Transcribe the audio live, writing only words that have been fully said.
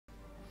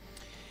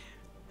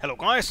Hello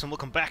guys, and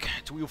welcome back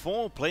to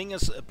EU4, playing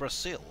as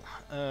Brazil,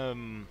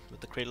 with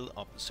the Cradle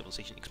of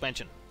Civilization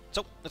expansion.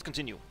 So, let's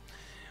continue.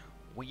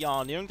 We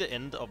are nearing the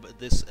end of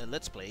this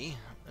Let's Play.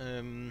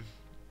 I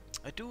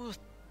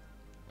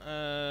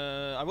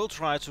will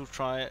try to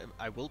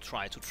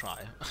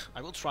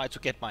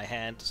get my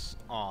hands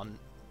on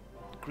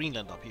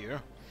Greenland up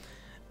here.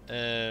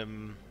 Yeah,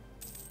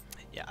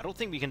 I don't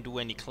think we can do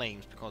any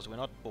claims because we're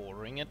not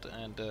bordering it,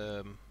 and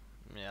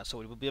yeah,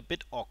 so it will be a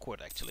bit awkward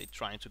actually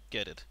trying to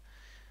get it.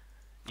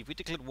 If we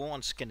declared war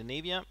on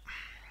Scandinavia,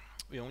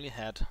 we only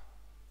had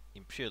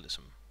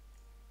imperialism,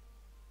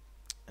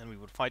 and we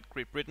would fight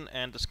Great Britain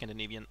and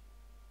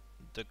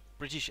the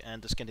British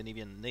and the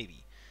Scandinavian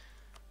Navy.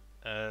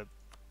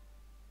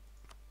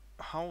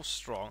 How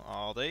strong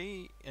are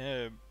they?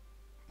 Okay,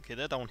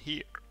 they're down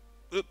here.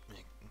 Oop,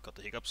 got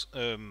the hiccups.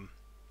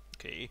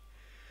 Okay.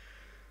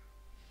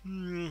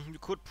 You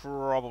could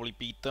probably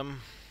beat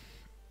them,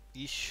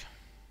 ish,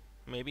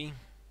 maybe.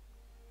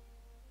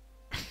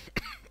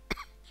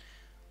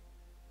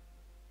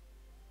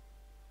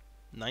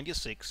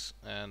 96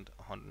 and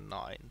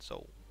 109,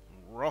 so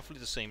roughly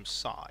the same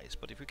size,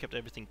 but if we kept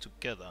everything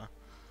together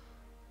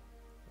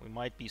we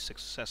might be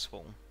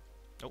successful.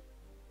 Oh,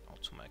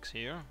 Automax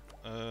here.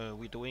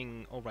 We're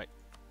doing alright.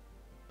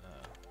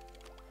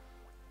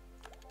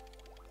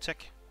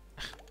 Tech.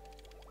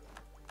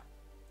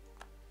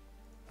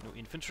 No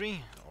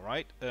infantry,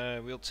 alright.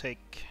 We'll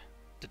take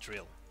the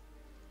drill.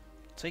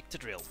 Take the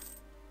drill.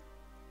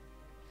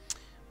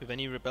 With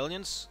any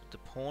rebellions, the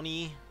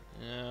Pawnee,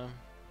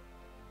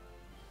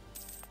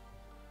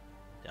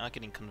 they are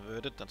getting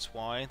converted, that's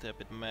why they're a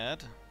bit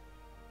mad.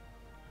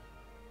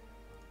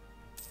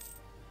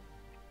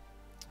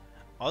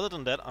 Other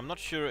than that, I'm not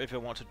sure if I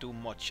want to do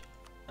much,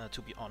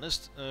 to be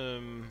honest.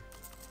 We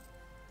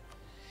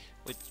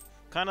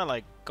kinda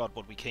like got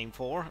what we came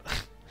for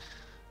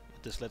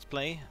with this Let's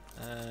Play.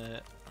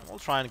 I'll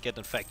try and get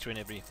a factory in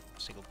every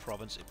single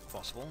province if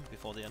possible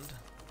before the end.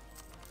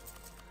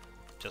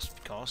 Just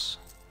because.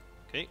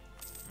 Okay,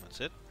 that's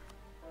it.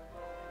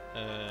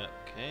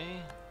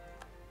 Okay.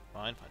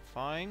 Fine, fine,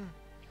 fine.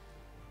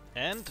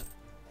 And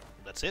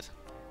that's it?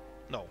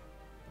 No,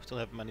 we still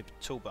have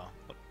Manitoba,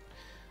 but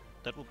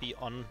that will be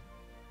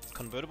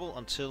unconvertible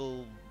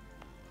until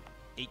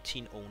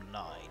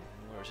 1809.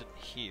 Where is it?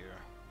 Here.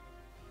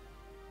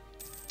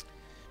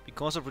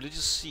 Because of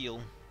religious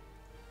seal.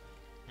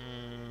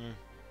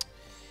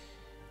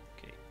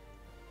 Okay.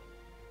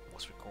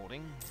 Was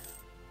recording.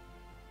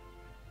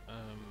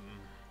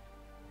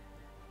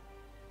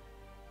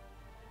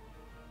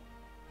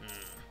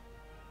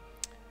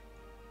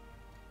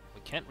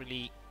 We can't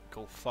really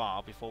go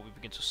far before we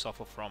begin to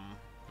suffer from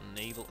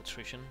naval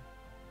attrition.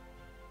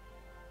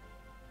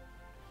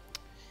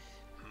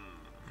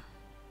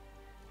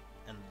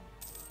 And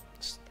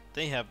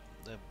they have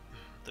the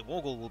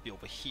war goal will be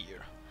over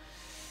here.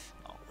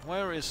 Now,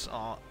 where is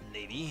our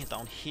navy?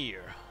 Down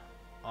here.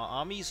 Our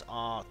armies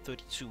are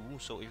 32,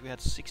 so if we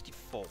had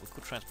 64, we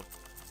could transport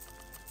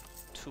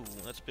 2.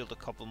 Let's build a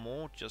couple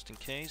more just in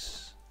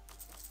case,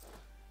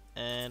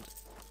 and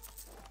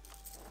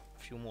a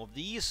few more of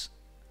these.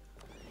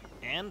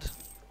 And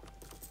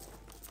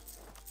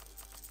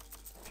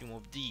a few more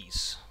of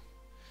these.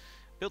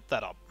 Build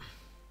that up.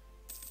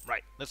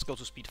 Right, let's go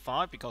to speed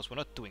 5 because we're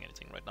not doing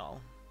anything right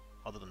now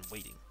other than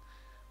waiting.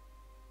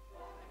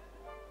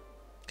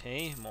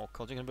 Okay, more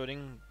culture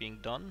converting being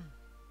done.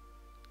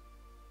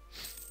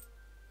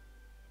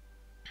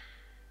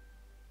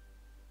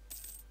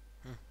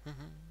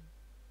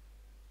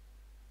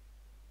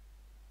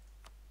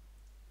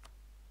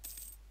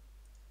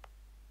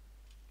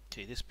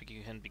 Okay, this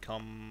can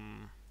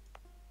become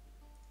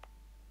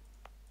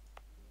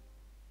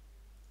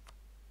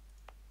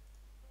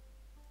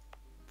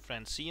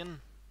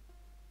Francian.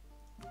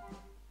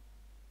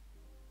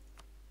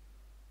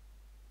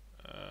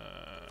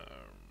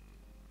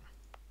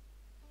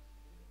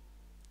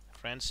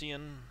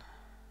 Francian.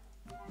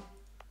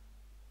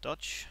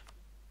 Dutch.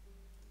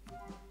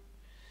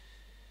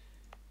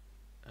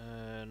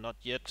 Not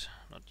yet,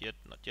 not yet,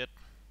 not yet.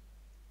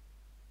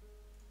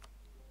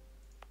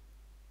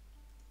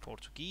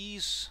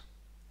 Portuguese.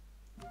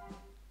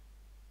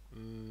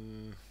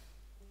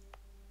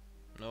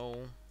 No,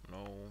 no,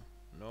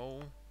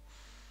 no,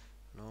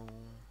 no.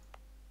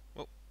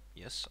 Oh,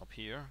 yes, up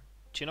here.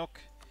 Chinook.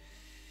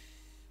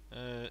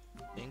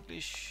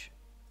 English.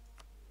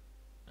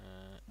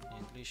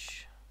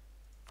 English.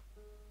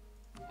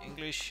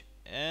 English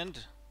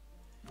and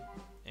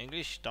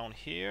English down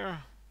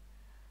here.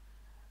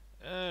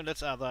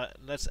 Let's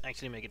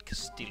actually make it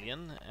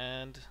Castilian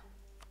and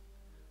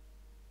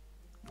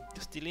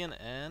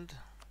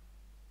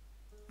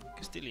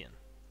Castilian.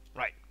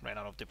 Right, ran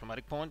out of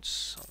diplomatic points,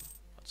 so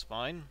that's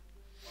fine.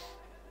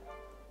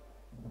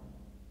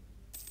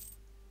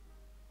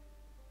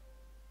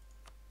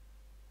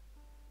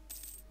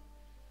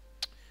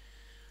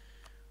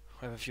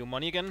 We have a few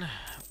money again.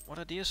 What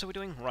ideas are we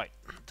doing? Right,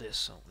 this,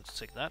 so let's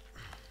take that.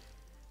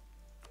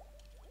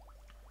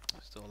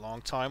 Still a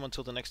long time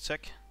until the next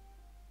tech.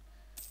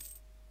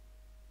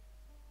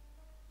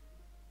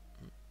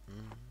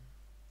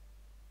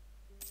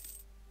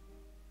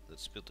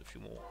 Let's build a few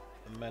more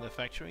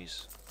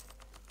manufactories.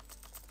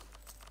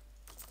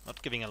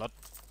 Not giving a lot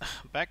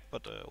back,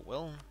 but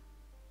well.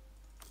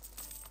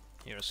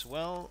 Here as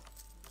well.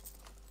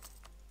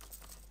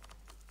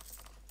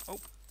 Oh,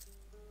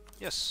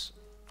 yes,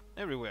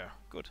 everywhere.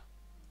 Good.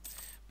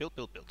 Build,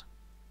 build, build.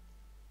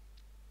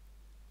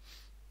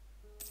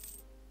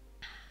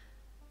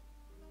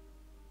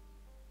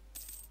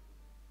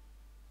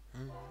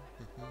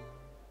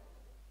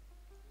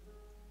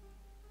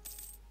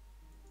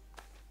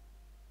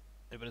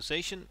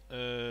 Urbanization.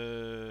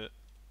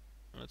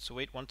 Let's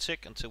wait one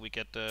tick until we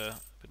get a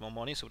bit more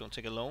money, so we don't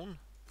take a loan.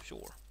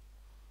 Sure,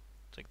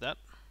 take that.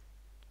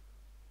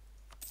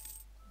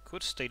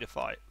 Could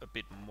statify a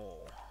bit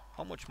more.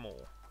 How much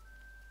more?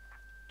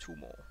 2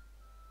 more.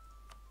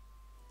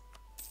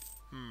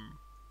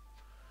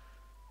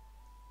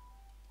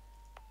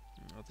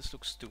 Oh, this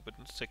looks stupid.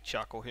 Let's take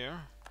Chaco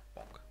here.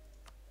 Bonk.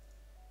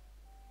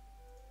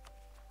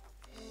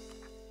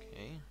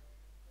 Okay.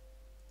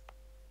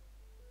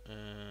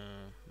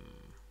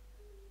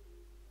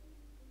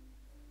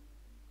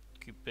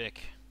 Quebec.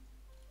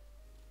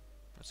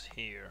 That's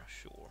here,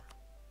 sure.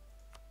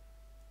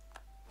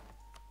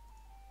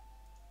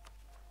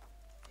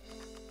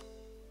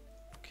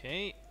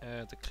 Okay,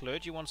 the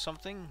clergy wants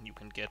something. You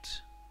can get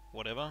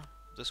whatever.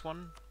 This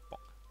one. Bonk.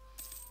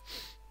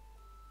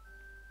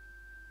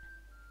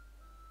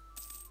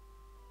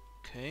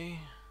 Okay.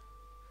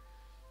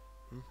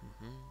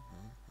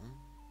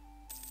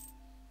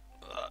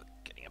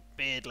 Getting a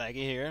bit laggy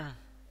here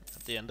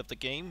at the end of the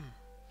game.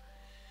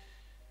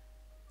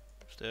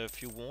 Is there a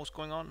few wars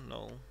going on?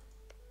 No.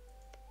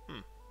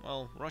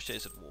 Well, Russia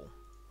is at war.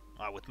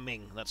 With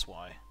Ming, that's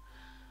why.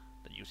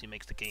 That usually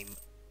makes the game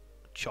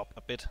chop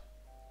a bit.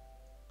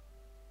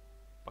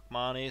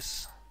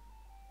 Bakmanis.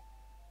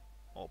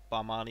 Or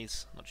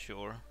Bamanis, not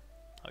sure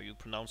how you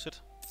pronounce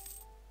it.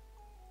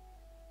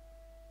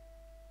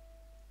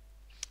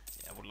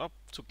 Yeah, I would love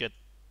to get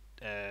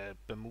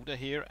Bermuda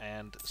here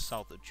and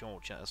South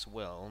Georgia as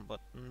well,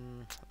 but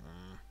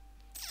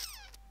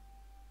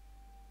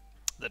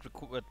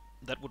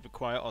that would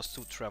require us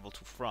to travel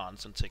to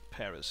France and take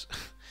Paris.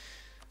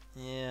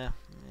 Yeah.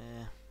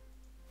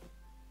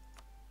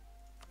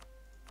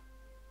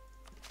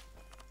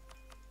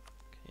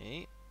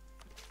 Okay.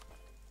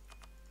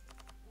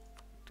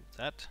 Do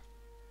that.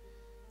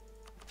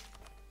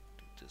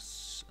 Do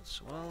this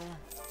as well.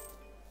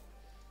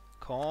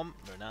 Calm,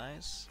 very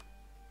nice.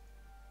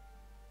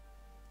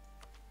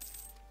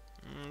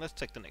 Let's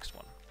take the next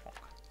one.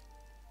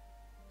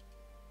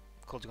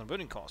 Culture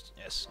converting cost.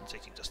 Yes, and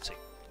just take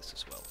this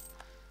as well.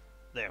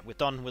 There, we're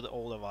done with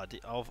all of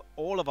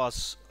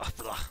us.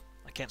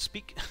 I can't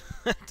speak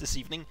this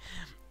evening.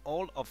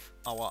 All of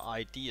our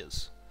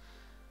ideas.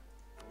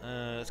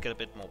 Let's get a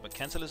bit more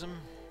mercantilism,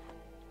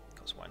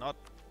 because why not?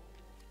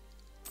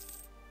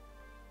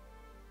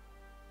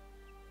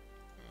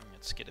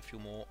 Let's get a few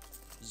more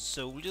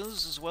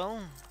soldiers as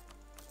well.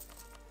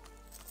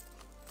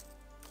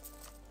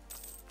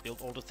 Build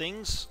all the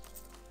things.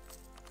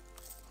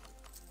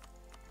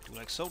 Do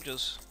like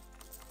soldiers.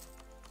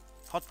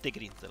 Hot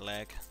diggity, the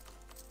lag.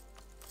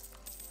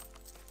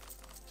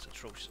 It's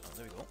atrocious. Oh,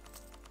 there we go.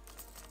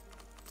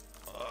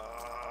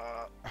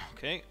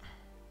 Okay.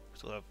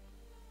 Still have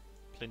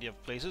plenty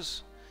of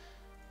places.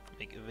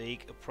 Make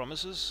vague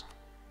promises.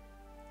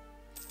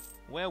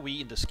 Where are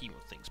we in the scheme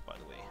of things, by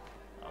the way?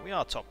 We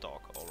are top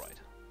dog, alright.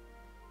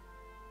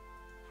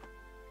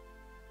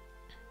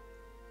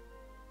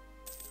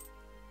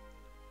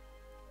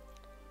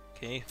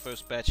 Okay,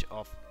 first batch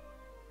of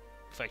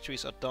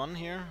factories are done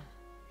here.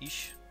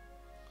 Ish.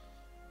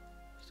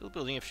 Still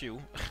building a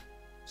few,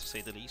 to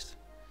say the least.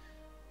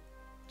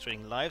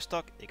 Trading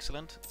livestock,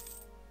 excellent.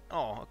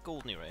 Oh, a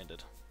golden era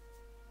ended.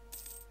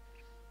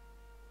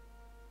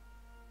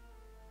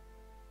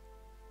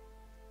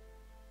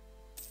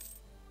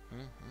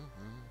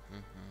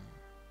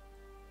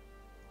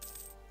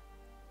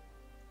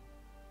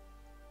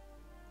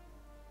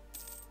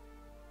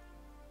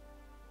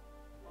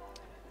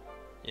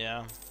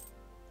 Yeah.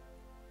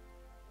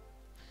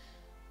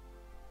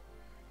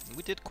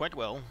 We did quite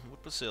well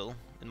with Brazil,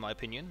 in my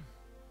opinion.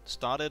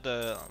 Started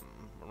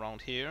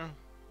around here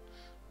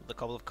with a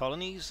couple of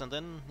colonies, and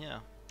then, yeah,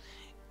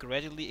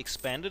 gradually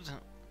expanded.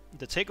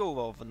 The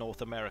takeover of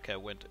North America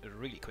went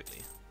really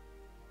quickly.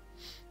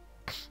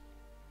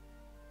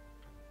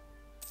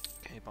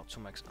 Okay, about to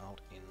max out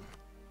in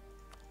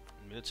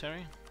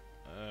military.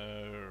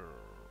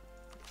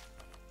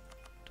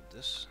 Do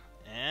this.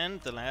 And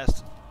the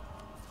last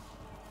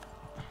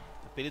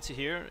ability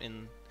here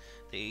in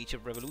the Age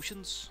of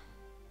Revolutions.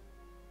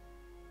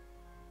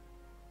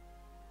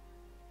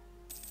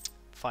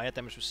 Fire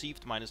damage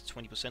received minus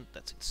 20%,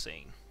 that's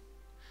insane.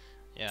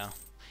 Yeah,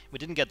 we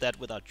didn't get that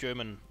with our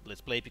German Let's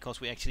Play because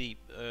we actually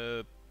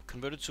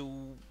converted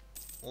to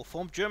or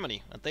formed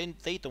Germany, and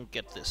they don't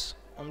get this.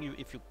 Only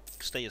if you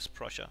stay as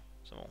Prussia.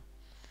 So,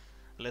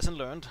 lesson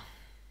learned.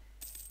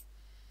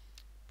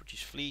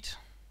 British fleet.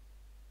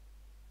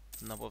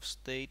 Number of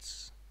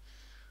states.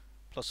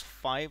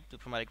 +5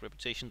 diplomatic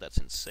reputation, that's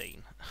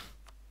insane.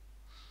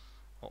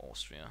 or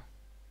Austria.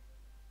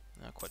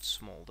 They're quite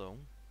small though.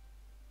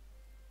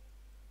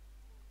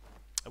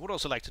 I would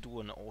also like to do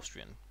an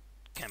Austrian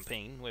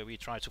campaign where we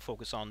try to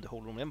focus on the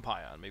whole Roman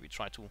Empire and maybe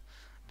try to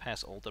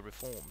pass all the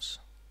reforms.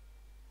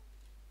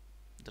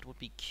 That would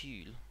be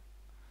cool.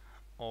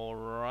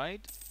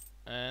 Alright,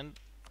 and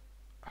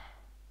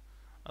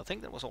I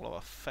think that was all of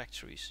our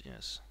factories,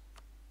 yes.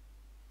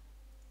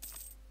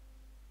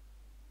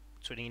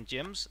 Trading in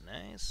gems,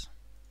 nice.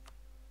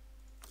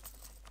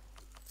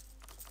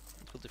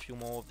 Build a few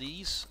more of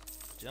these,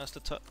 just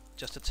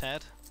a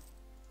tad.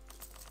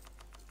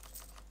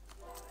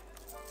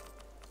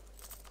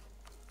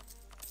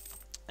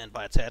 And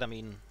by a tad I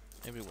mean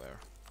everywhere.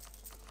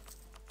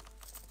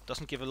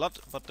 Doesn't give a lot,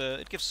 but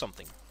it gives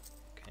something.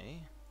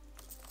 Okay.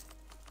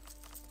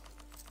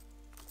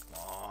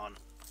 Come on,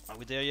 are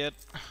we there yet?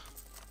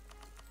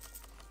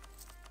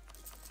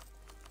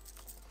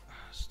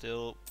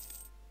 Still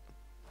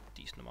a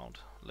decent amount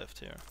left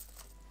here.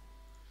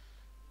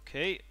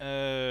 Okay,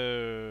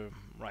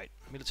 right,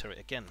 military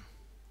again.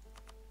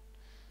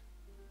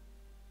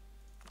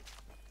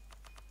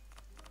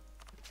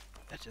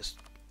 Let's just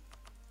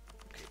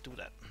do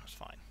that, that's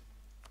fine.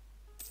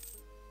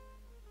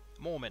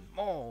 More men,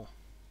 more!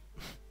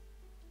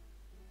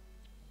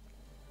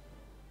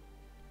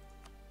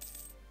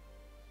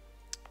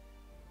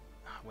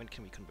 When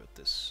can we convert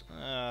this?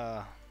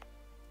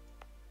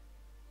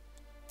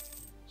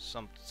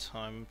 Some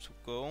time to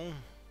go.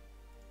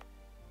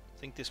 I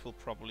think this will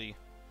probably be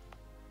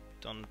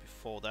done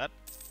before that.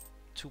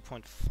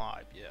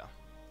 2.5, yeah.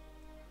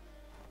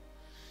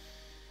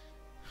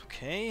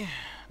 Okay,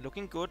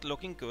 looking good,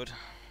 looking good.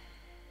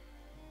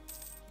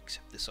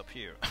 Except this up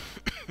here.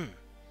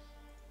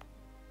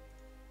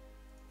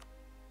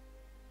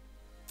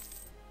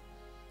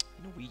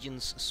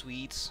 Norwegians,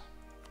 Swedes,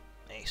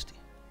 nasty.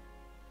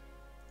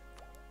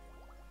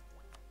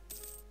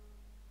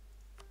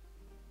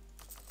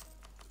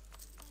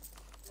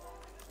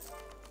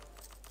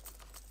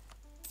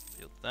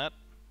 Build that.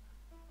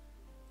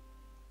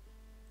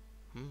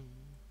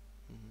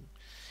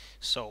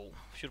 So,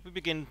 should we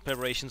begin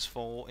preparations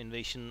for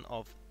invasion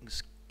of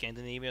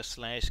Scandinavia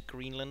 /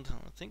 Greenland?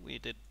 I think we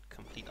did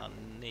complete our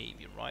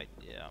navy, right?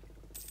 Yeah.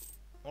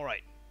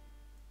 Alright.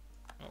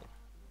 Oh.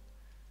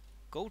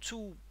 Go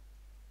to...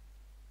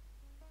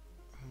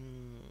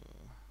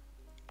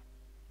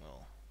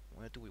 well,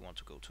 where do we want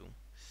to go to?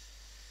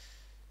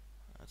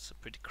 That's a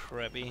pretty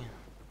crabby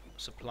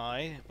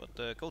supply,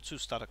 but go to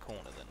Starter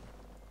Corner then.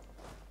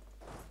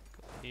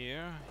 Go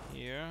here,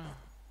 here,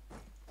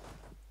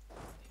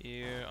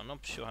 here. I'm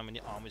not sure how many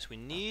armies we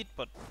need,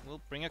 but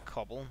we'll bring a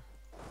couple.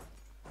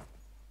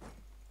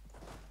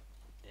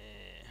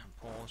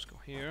 Pause, go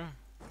here.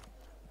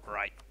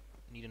 Right,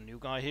 need a new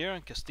guy here,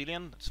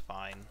 Castilian, that's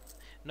fine.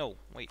 No,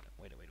 wait.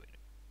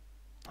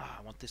 Ah,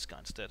 I want this guy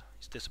instead,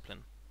 he's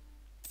discipline.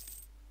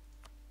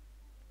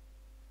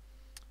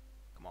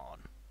 Come on.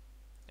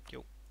 Thank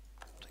you.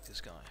 Take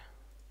this guy.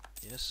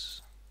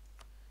 Yes.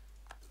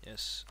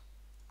 Yes.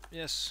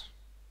 Yes.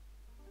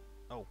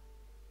 Oh,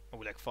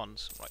 we like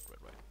funds. Right.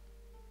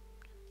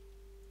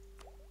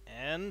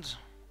 And...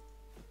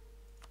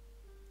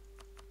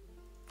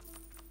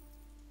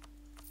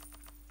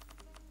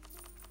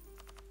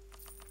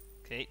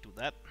 okay, do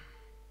that.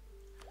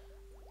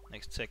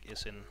 Next tech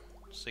is in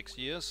 6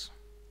 years.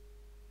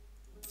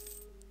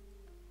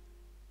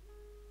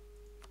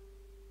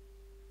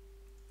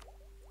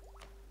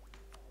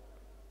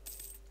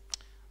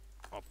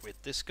 Up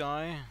with this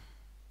guy.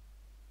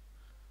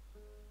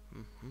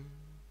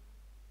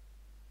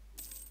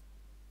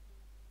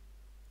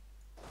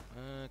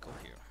 Go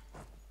here.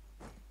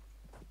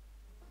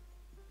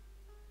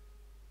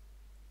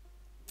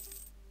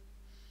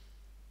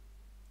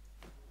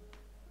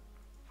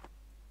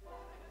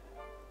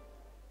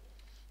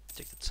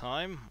 Take the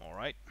time,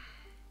 alright.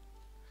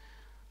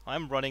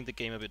 I'm running the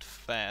game a bit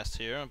fast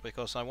here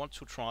because I want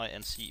to try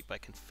and see if I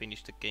can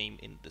finish the game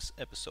in this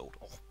episode.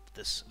 Oh,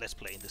 this Let's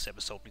Play in this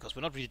episode, because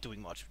we're not really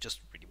doing much, we're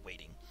just really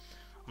waiting.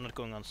 I'm not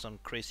going on some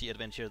crazy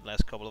adventure the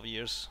last couple of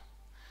years,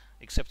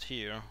 except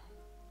here.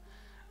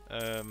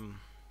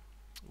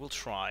 We'll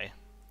try.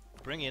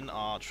 Bring in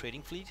our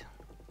trading fleet.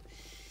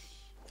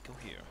 Go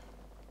here.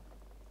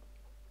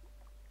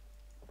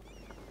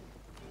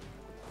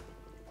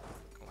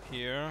 Go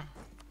here.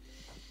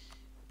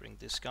 Bring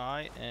this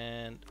guy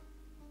and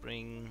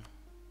bring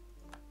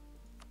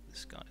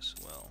this guy as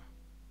well.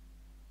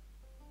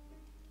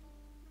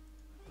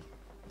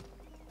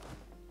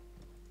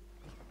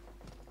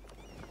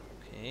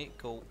 Okay,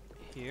 go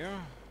here.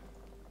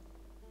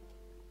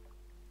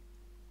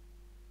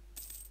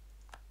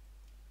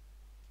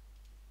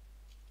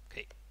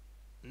 Okay,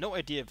 no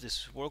idea if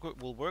this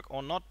will work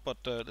or not, but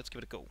let's give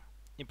it a go.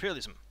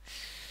 Imperialism.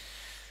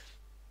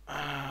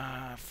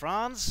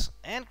 France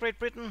and Great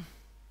Britain.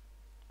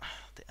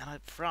 The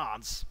Allied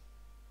France.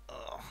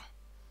 Ugh.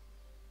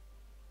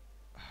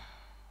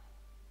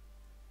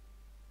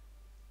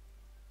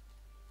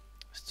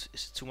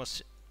 Is it too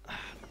much?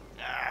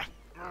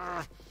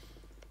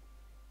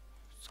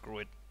 Screw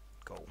it.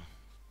 Go.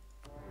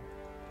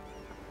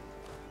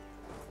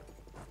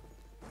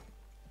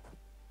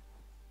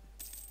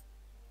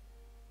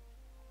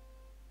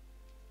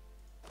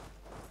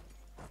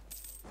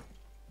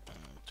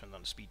 turn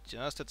on speed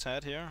just a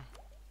tad here.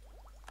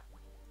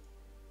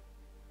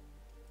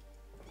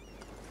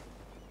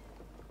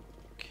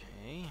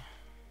 Okay,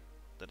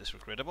 that is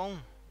regrettable.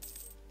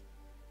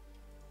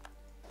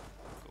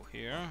 Go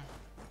here.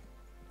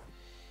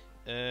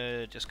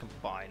 Just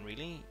combine,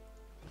 really.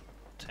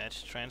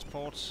 Attach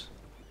transports.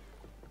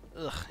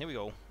 Ugh, here we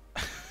go.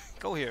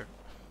 Go here.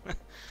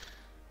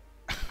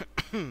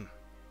 Let's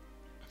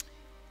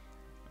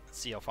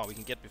see how far we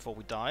can get before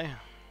we die.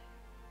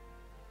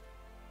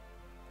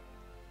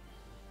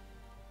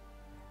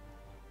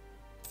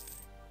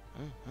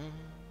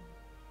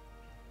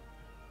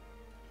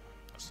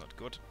 That's not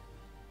good.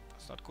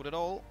 That's not good at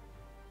all.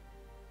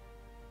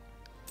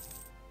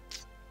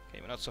 Okay,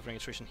 we're not suffering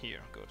attrition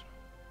here. Good.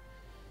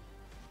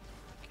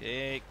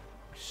 Okay,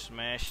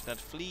 smash that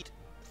fleet.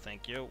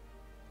 Thank you.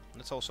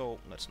 Let's also...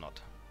 let's not.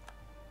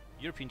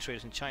 European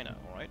traders in China,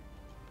 alright.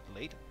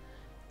 Late.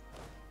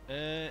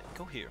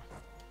 Go here.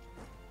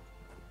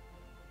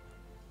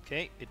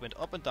 Okay, it went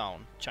up and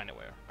down.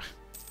 Chinaware.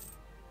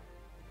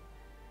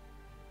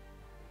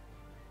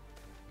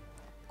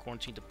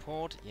 Quarantine the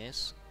port,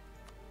 yes.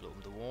 Blow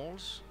them the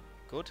walls.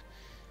 Good.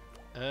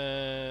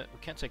 We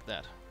can't take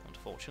that,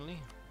 unfortunately.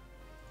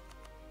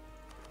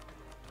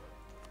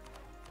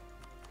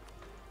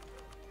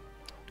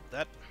 Do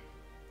that.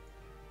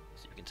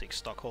 So we can take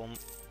Stockholm.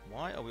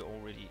 Why are we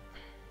already...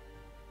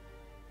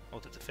 oh,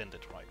 to defend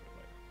it, right.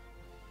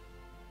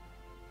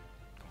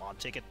 Come on,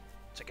 take it.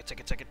 Take it, take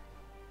it, take it.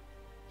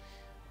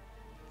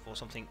 Before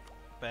something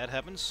bad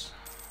happens.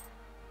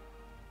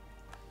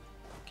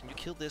 Can you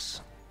kill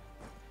this?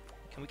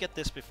 Can we get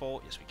this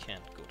before? Yes, we can.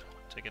 Good.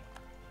 Take it.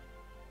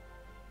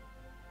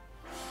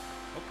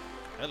 Oh,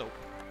 hello.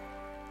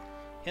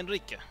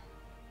 Henrique.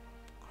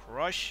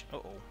 Crush.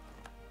 Uh-oh.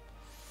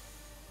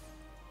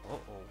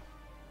 Uh-oh.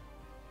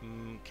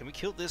 Can we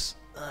kill this?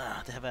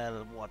 They have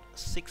a, what,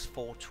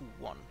 6-4-2-1.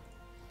 Well,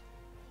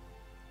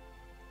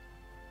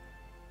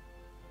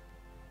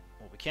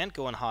 we can't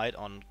go and hide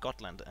on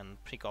Gotland and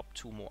pick up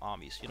 2 more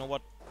armies. You know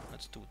what?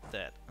 Let's do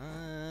that.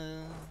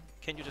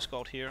 Can you just go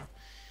out here?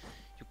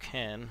 You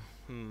can.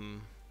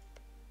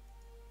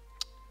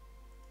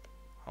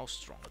 How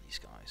strong are these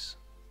guys?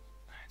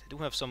 They do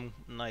have some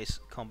nice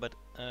combat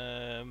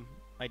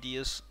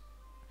ideas.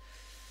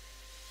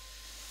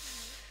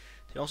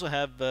 They also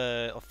have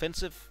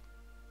offensive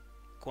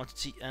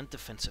quantity and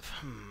defensive.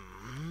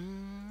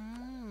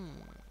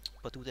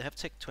 But do they have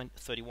Tech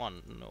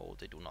 31? No,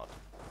 they do not.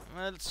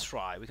 Well, let's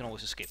try. We can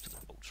always escape to the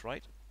boats,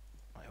 right?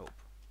 I hope.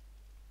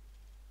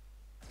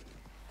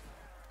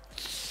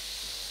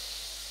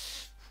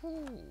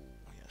 Ooh,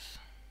 yes.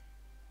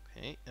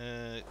 Okay,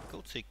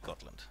 go take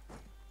Gotland.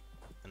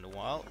 In a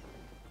while.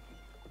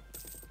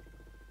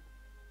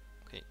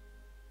 Okay.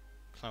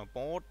 Climb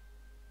aboard.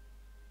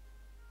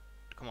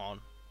 Come on.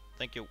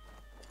 Thank you.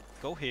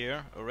 Go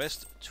here.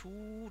 Arrest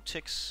 2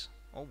 ticks.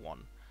 Or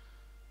 1.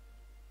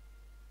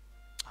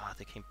 Ah,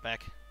 they came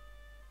back.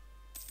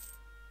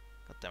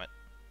 God damn it.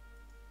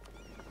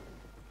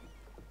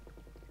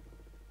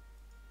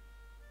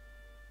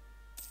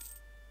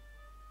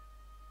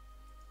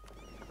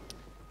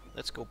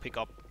 Let's go pick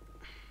up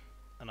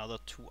another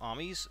 2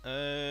 armies.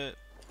 Go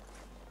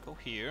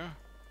here.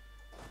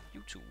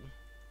 You 2.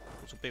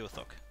 Go to Beowulf.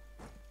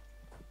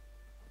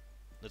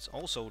 Let's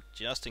also,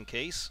 just in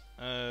case,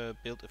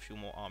 build a few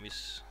more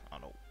armies. Oh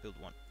no, build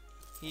 1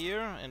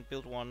 here and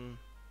build 1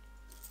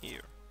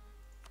 here.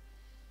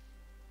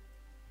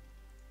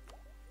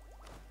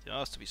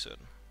 Just to be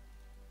certain.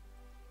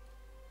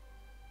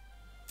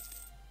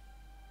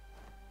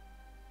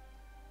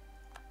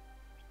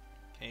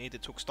 Okay, they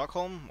took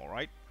Stockholm,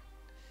 alright.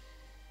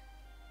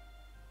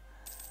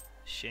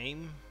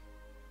 Shame.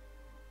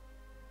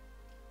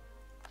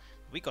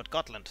 We got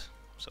Gotland,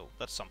 so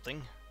that's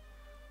something.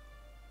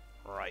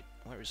 Right,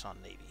 where is our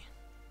navy?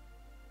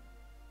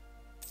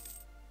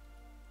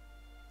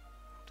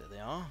 There they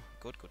are.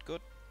 Good, good,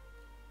 good.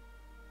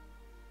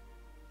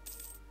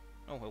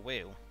 Oh, a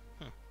whale.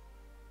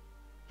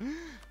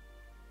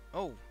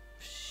 Oh,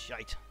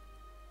 shite.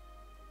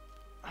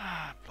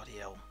 Ah, bloody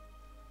hell.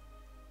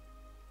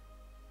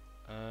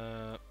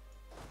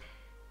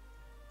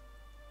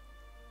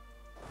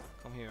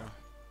 Come here.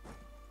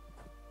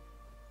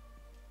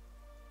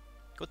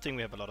 Good thing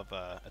we have a lot of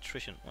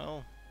attrition.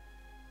 Well,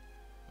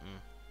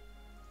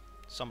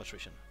 some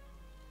attrition.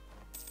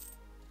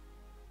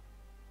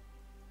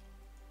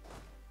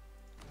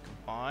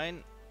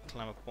 Combine.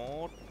 Climb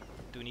aboard.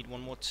 Do we need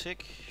 1 more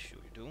tick? Sure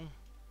you do.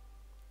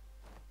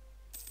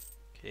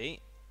 Okay.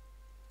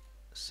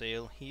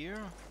 Sail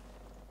here.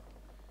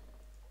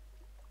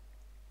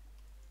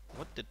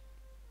 What did...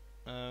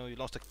 you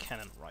lost a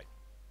cannon, right.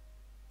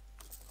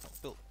 I'll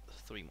build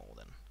 3 more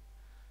then.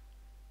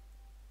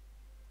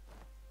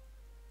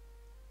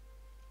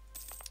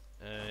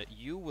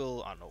 You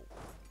will... I don't know.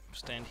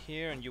 Stand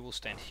here and you will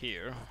stand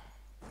here.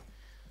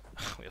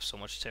 We have so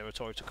much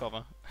territory to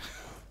cover.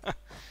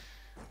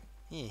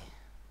 Yeah.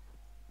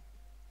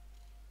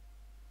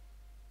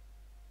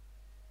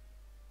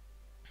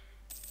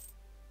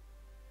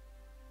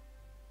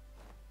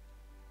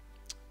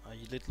 A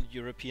little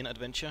European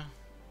adventure.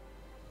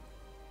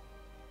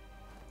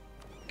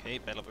 Okay,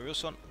 Battle of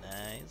Öresund.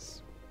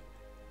 Nice.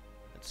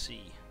 Let's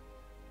see.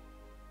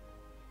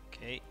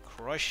 Okay,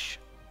 crush.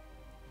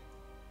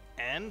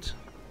 And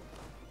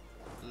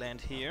land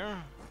here.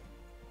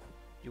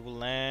 You will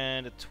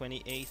land the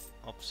 28th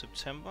of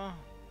September.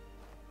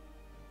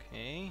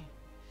 Okay.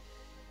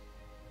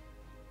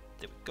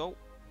 There we go.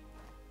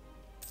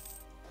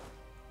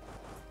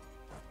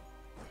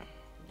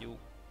 You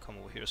come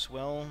over here as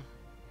well.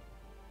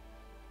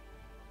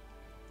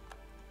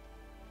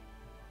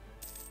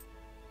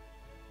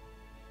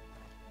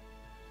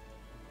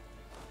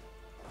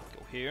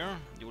 Go here.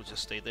 You will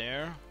just stay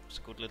there. It's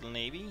a good little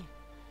navy.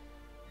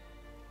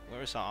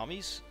 Where is our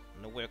armies?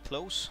 Nowhere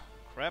close.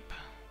 Crap.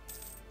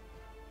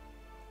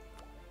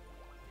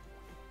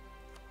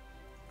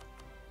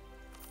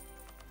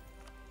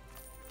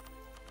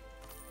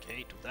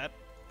 Okay, do that.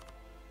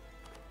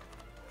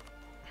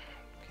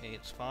 Okay,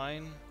 it's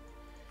fine.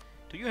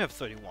 Do you have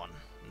 31?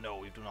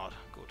 No, you do not.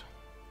 Good.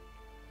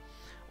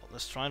 Well,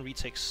 let's try and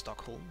retake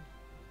Stockholm.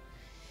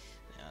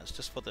 Yeah, it's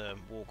just for the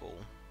war goal.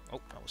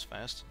 Oh, that was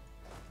fast.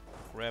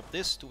 Grab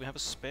this. Do we have a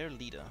spare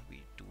leader?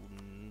 We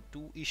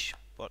do-ish,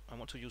 but I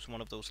want to use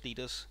one of those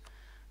leaders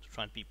to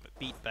try and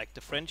beat back the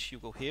French. You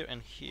go here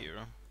and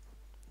here.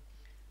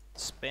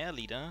 Spare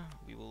leader.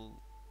 We will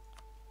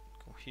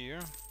go here.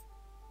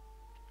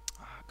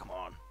 Ah, come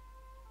on.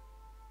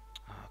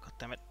 Ah, god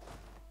damn it.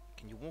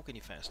 Can you walk any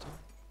faster?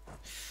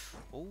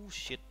 Oh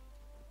shit.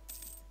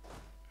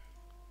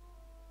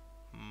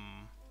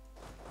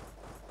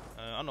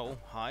 I don't know.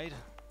 Hide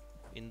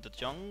in the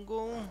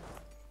jungle.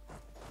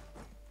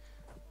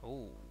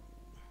 Oh.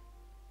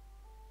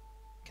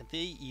 Can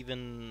they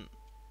even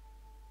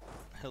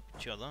help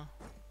each other?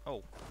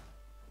 Oh.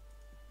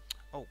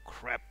 Oh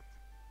crap.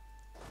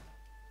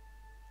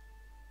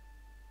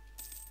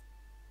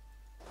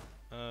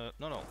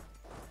 No.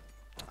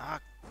 Ah,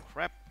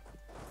 crap.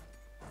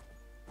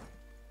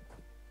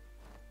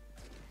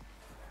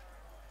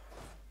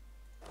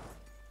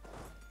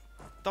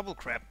 Double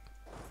crap.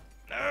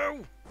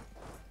 No!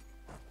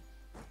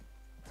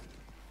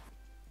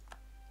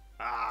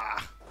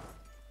 Ah!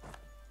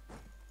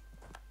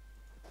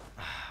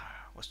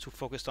 Was too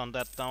focused on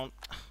that down.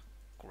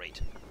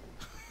 Great.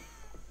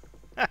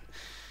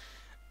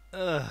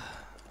 Well,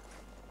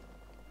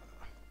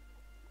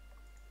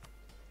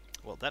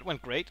 that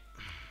went great.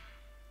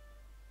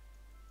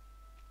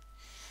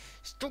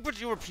 Stupid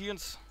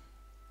Europeans!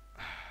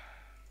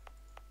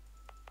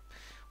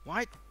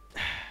 Why?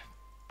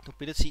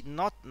 Nobility,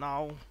 not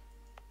now.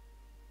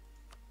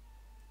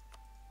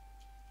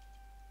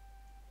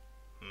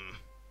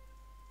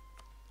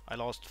 I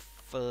lost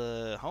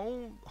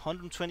how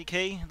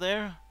 120k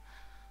there.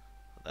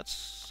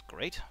 That's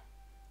great.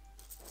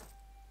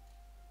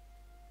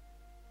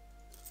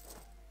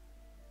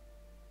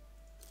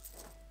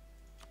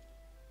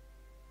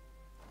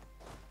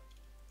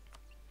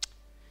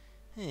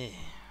 Hey.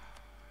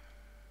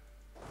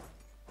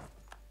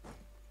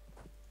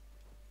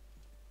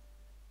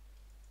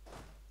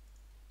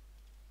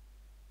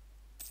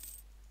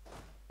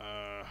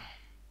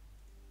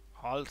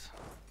 Halt.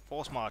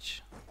 Force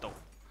march. Go.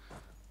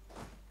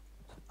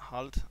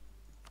 Halt.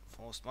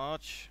 Force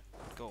march.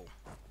 Go.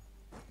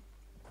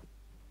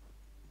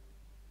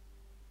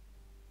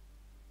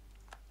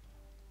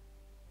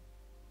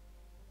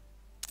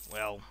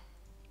 Well.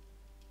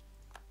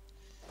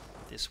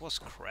 This was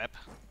crap.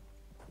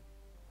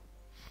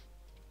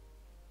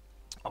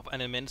 Of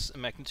an immense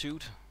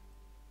magnitude.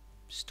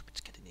 Stupid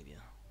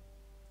Scandinavia.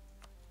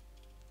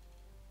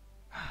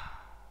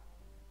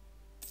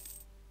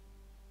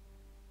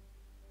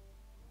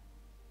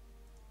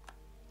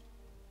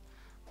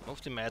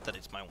 Mostly mad that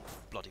it's my own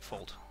bloody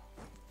fault.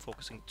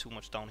 Focusing too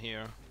much down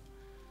here.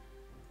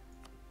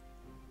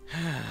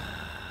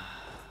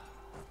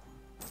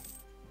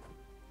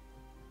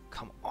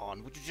 Come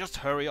on, would you just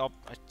hurry up?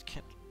 I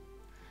can't.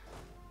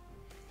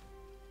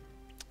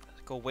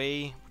 Go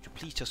away. Would you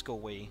please just go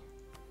away?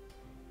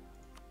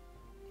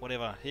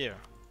 Whatever, here.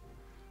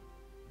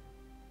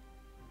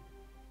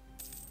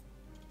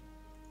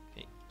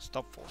 Okay,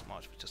 stop force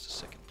march for just a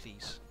second,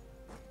 please.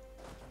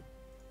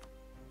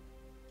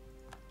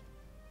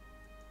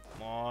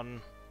 Come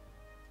on.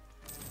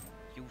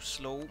 You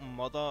slow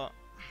mother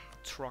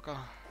trucker.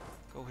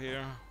 Go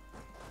here.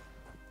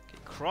 Okay,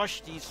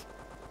 crush these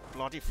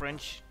bloody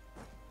French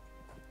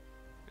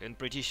and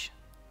British.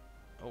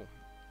 Oh,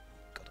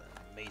 got an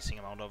amazing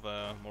amount of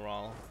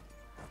morale.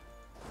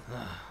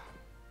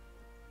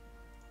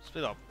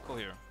 Split up. Go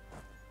here.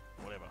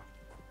 Whatever.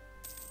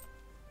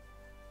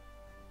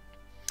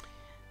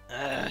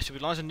 Should we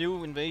launch a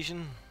new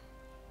invasion?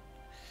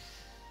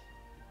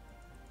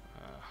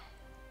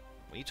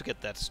 We need to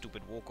get that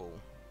stupid war goal.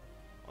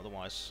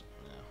 Otherwise,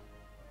 yeah.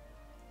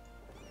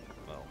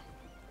 Well,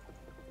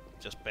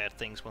 just bad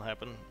things will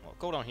happen. Well,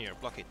 go down here.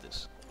 Blockade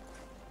this.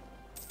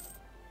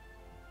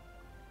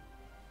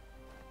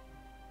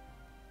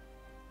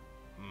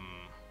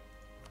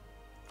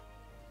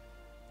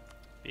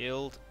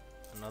 Build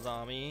another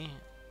army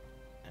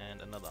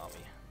and another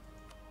army.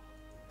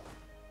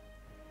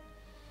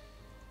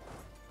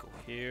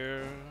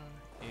 here,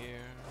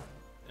 here.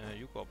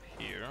 You go up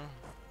here.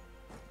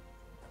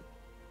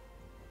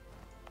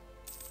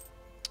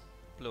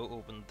 Blow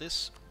open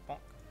this. Bonk.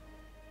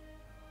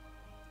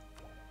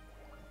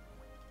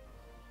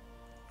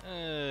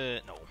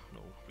 No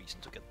reason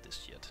to get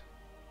this yet.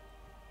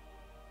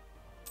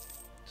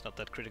 It's not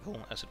that critical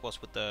as it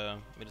was with the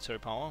military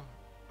power.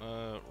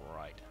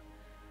 Right.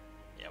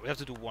 Yeah, we have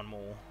to do one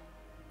more,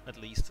 at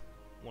least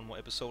one more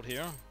episode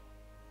here.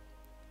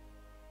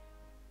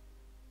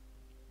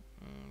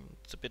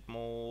 It's a bit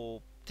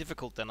more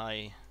difficult than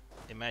I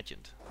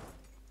imagined.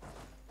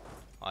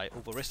 I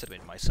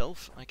overestimated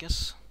myself, I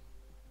guess.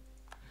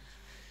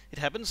 It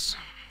happens,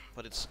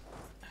 but it's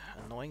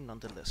annoying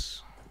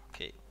nonetheless.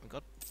 Okay, we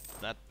got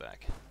that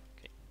back.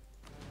 Okay.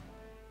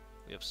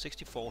 We have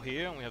 64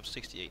 here, and we have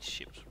 68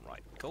 ships.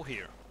 Right, go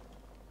here.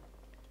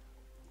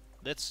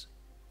 Let's...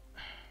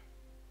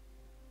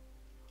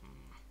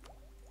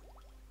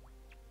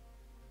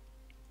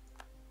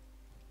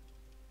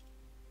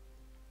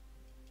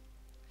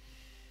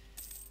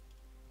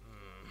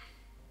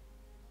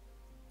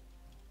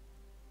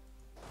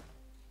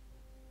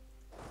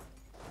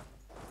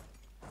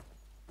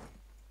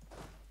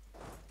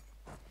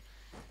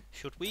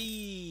 Should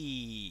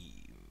we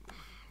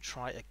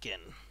try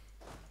again?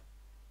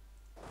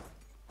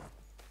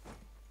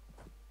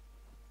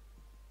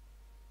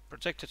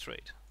 Protected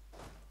trade.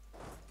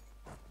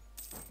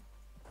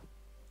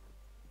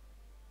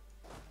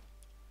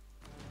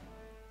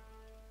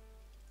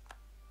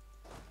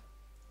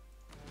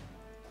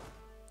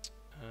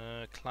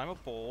 Climb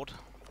aboard.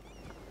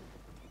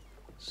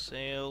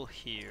 Sail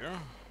here.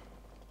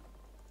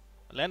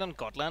 Land on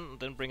Gotland,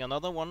 then bring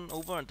another one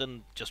over, and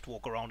then just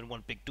walk around in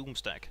one big doom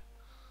stack.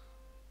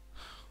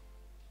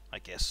 I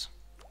guess.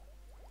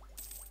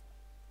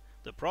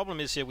 The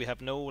problem is here we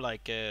have no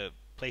like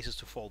places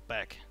to fall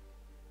back,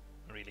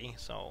 really,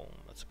 so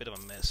that's a bit of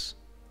a mess.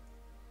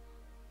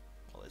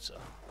 Well, it's a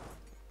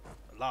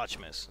large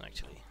mess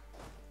actually.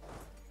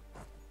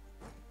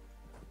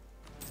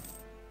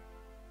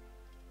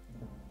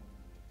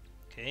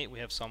 Okay, we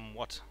have some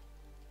what?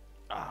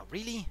 Ah,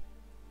 really?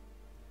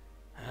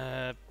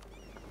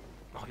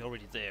 Oh, you're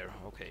already there.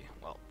 Okay,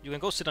 well, you can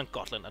go sit on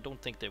Gotland. I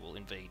don't think they will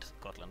invade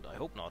Gotland. I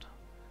hope not.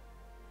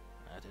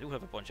 They do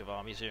have a bunch of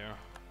armies here.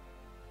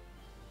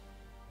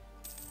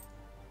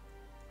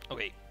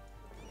 Okay.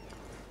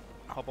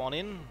 Hop on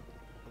in.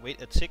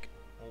 Wait a tick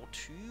or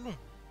two.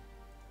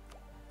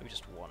 Maybe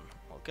just one.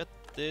 I'll get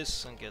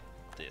this and get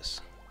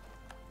this.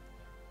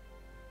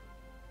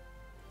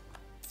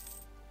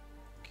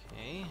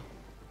 Okay.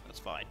 That's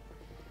fine.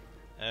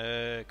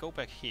 Go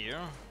back here.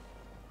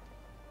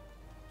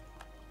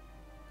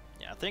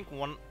 Yeah, I think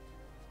one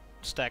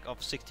stack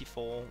of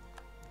 64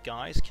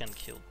 guys can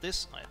kill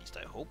this. At least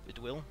I hope it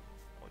will.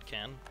 Or it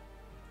can.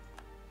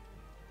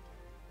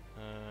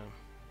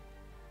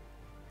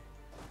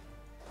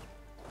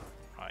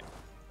 Right.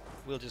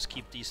 We'll just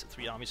keep these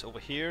 3 armies over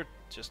here,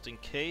 just in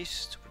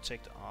case, to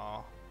protect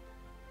our...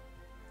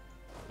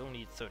 I don't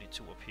need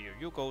 32 up here.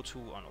 You go to,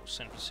 I don't know,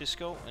 San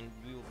Francisco, and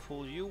we will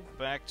pull you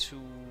back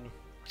to...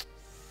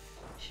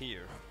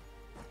 here.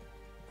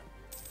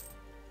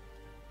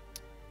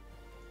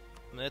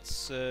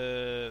 Let's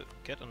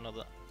get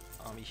another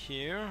army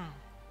here.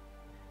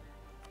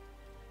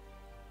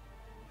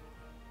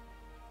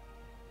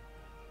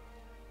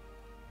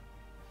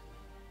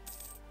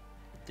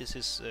 This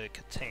is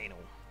Catano.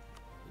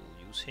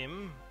 We'll use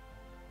him.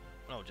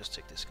 No, just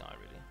take this guy,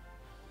 really.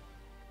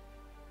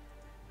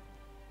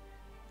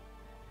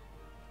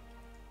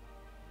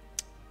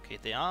 Okay,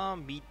 they are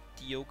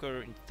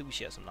mediocre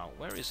enthusiasm now.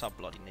 Where is our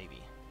bloody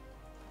navy?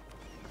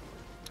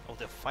 Oh,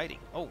 they're fighting.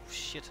 Oh,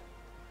 shit.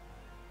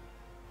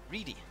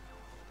 Really?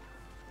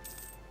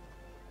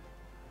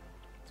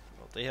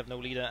 Well, they have no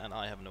leader and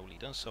I have no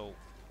leader, so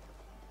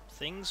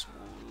things...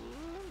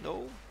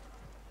 no.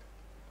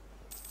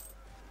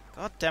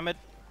 God damn it.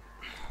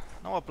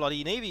 Now our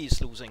bloody navy is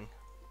losing.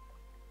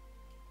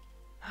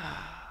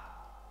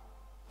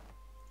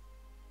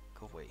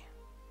 Go away.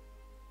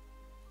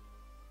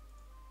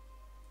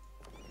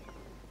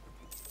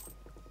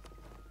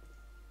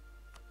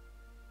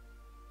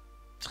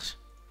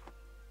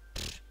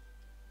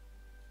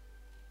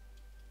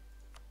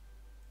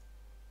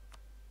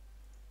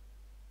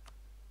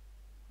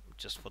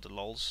 Just for the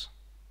lols.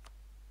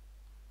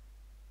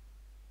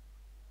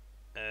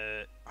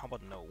 How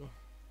about no?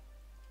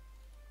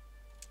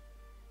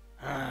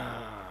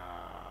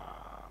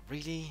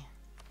 Really?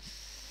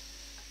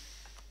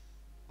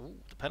 Ooh,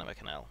 the Panama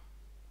Canal.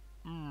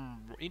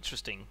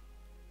 Interesting.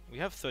 We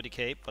have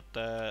 30k,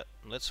 but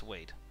let's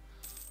wait.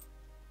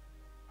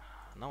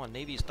 Now our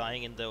navy is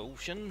dying in the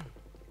ocean.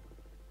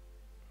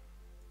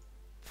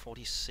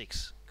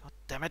 46. God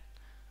damn it!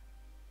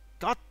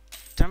 God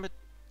damn it!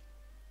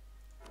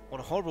 What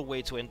a horrible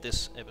way to end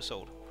this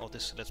episode, or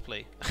this Let's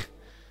Play.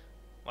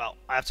 Well,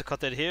 I have to cut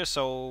that here,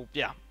 so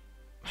yeah.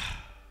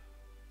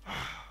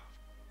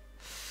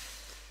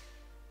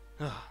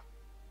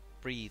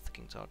 Breathe,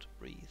 King Tut,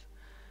 breathe.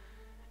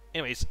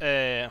 Anyways,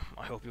 I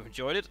hope you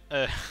enjoyed it.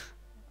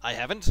 I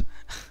haven't.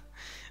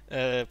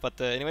 But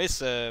anyways,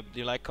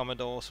 do like, comment,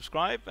 or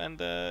subscribe, and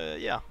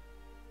yeah,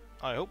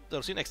 I hope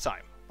I'll see you next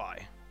time.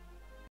 Bye.